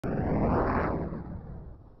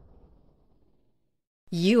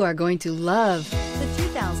You are going to love the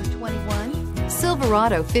 2021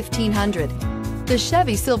 Silverado 1500. The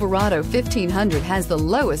Chevy Silverado 1500 has the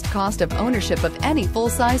lowest cost of ownership of any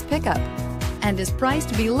full-size pickup and is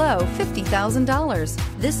priced below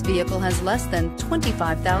 $50,000. This vehicle has less than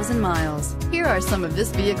 25,000 miles. Here are some of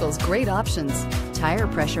this vehicle's great options: tire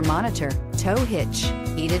pressure monitor, tow hitch,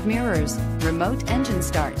 heated mirrors, remote engine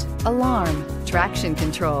start, alarm, traction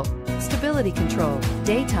control, stability control,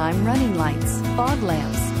 daytime running lights, fog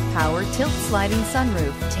lamps, power tilt sliding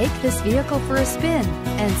sunroof. Take this vehicle for a spin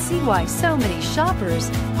and see why so many shoppers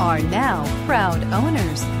are now proud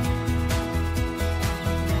owners.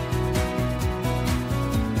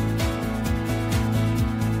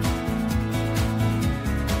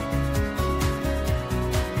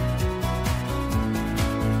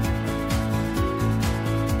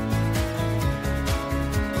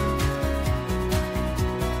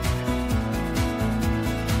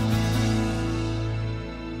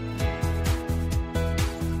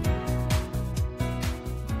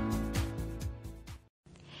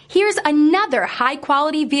 Here's another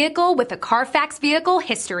high-quality vehicle with a Carfax Vehicle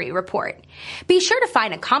History Report. Be sure to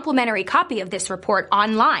find a complimentary copy of this report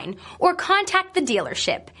online or contact the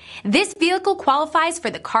dealership. This vehicle qualifies for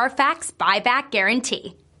the Carfax Buyback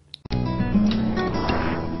Guarantee.